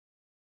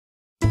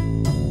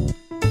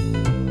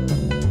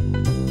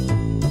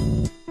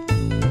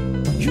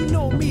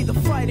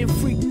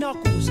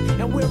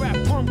and we're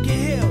at Pumpkin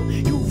Hill.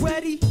 You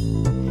ready?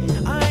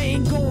 I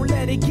ain't gon'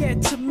 let it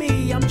get to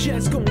me, I'm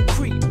just gon'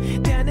 creep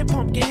down in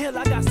Pumpkin Hill.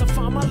 I got to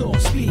find my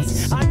lost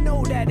piece. I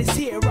know that it's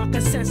here, I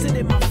can sense it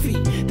in my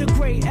feet. The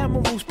great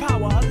emerald's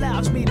power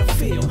allows me to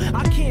feel.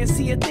 I can't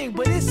see a thing,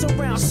 but it's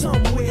around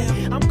somewhere.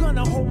 I'm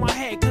gonna hold my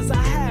head, cause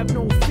I have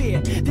no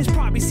fear. This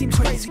probably seems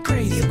crazy,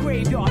 a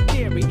graveyard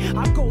theory.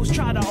 Our ghosts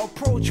try to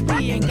approach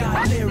me and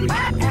got leery.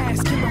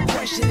 Ask him a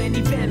question and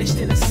he vanished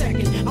in a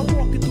second. I'm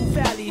walking through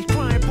valleys,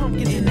 crying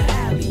pumpkins in the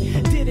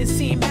alley. Didn't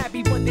seem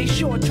happy, but they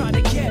sure tried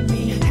to get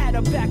me. Had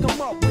to back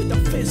them up with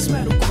a fist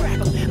metal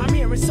crackle. I'm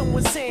hearing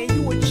someone saying,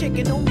 you a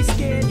chicken, don't be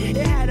scared.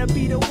 It had to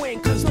be the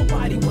wind, cause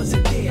nobody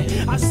wasn't there.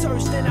 I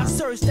searched and I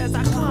searched as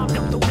I climbed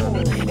up the wall.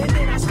 And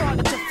then I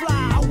started to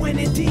fly, I went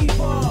in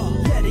deeper.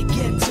 Let it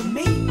get to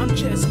me, I'm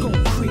just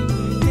gon' creep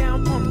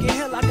down Pumpkin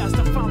Hill, I got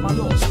to find my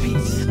lost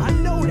piece. I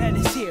know that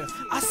it's here,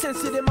 I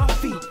sense it in my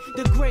feet.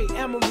 The great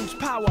emerald's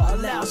power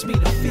allows me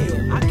to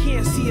feel. I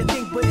can't see a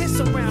thing, but it's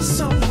around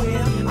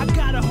somewhere. I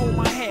gotta hold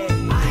my head,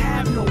 I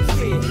have no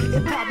fear.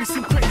 It probably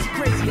seems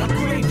crazy, a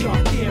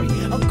graveyard theory.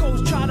 A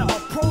ghost try to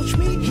approach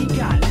me, he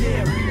got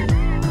leery.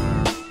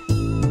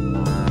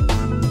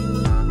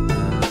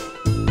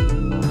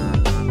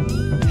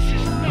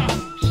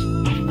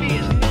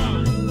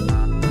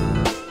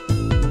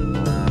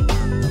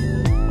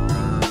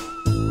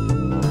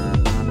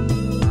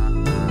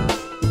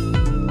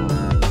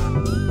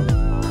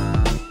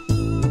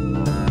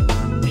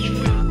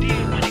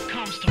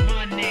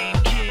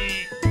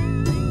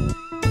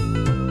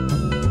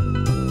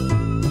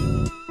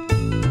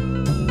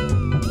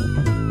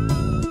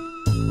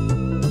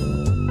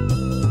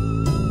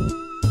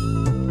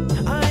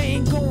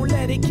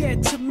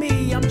 Get to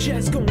me, I'm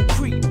just gon'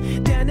 creep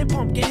down in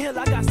Pumpkin Hill,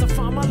 I got to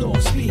find my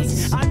lost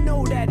piece. I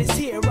know that it's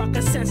here, I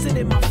can sense it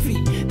in my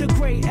feet. The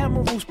great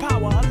emerald's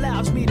power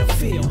allows me to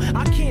feel.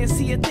 I can't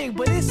see a thing,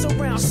 but it's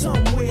around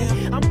somewhere.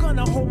 I'm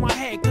gonna hold my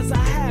head, cause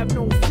I have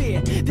no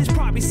fear. This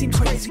probably seems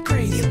crazy,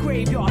 a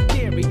graveyard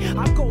theory.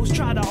 Our ghosts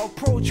try to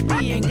approach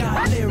me and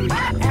got leery.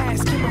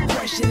 Ask him a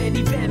question and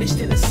he vanished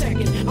in a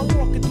second.